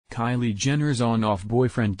Kylie Jenner's on-off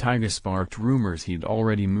boyfriend Tygas sparked rumors he'd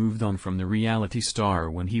already moved on from the reality star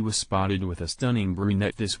when he was spotted with a stunning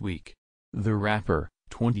brunette this week. The rapper,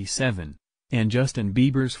 27, and Justin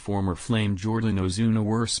Bieber's former flame Jordan Ozuna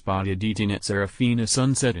were spotted eating at Serafina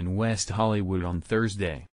Sunset in West Hollywood on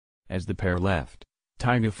Thursday. As the pair left,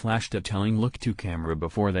 Tyga flashed a telling look to camera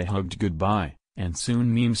before they hugged goodbye, and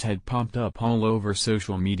soon memes had popped up all over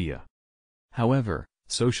social media. However,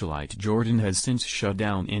 socialite Jordan has since shut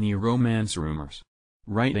down any romance rumors.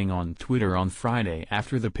 Writing on Twitter on Friday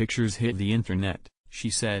after the pictures hit the internet, she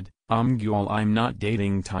said, "Girl, I'm not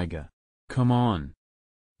dating Tyga. Come on."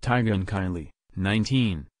 Tyga and Kylie,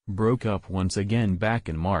 19, broke up once again back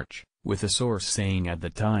in March, with a source saying at the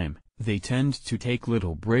time, they tend to take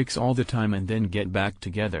little breaks all the time and then get back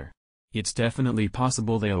together. It's definitely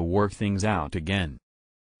possible they'll work things out again.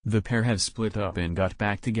 The pair have split up and got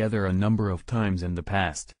back together a number of times in the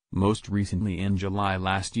past, most recently in July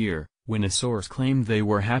last year, when a source claimed they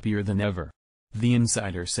were happier than ever. The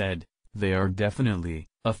insider said, "They are definitely,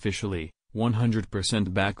 officially,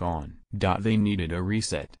 100% back on. They needed a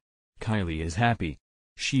reset. Kylie is happy.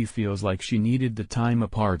 She feels like she needed the time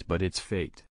apart, but it's fate.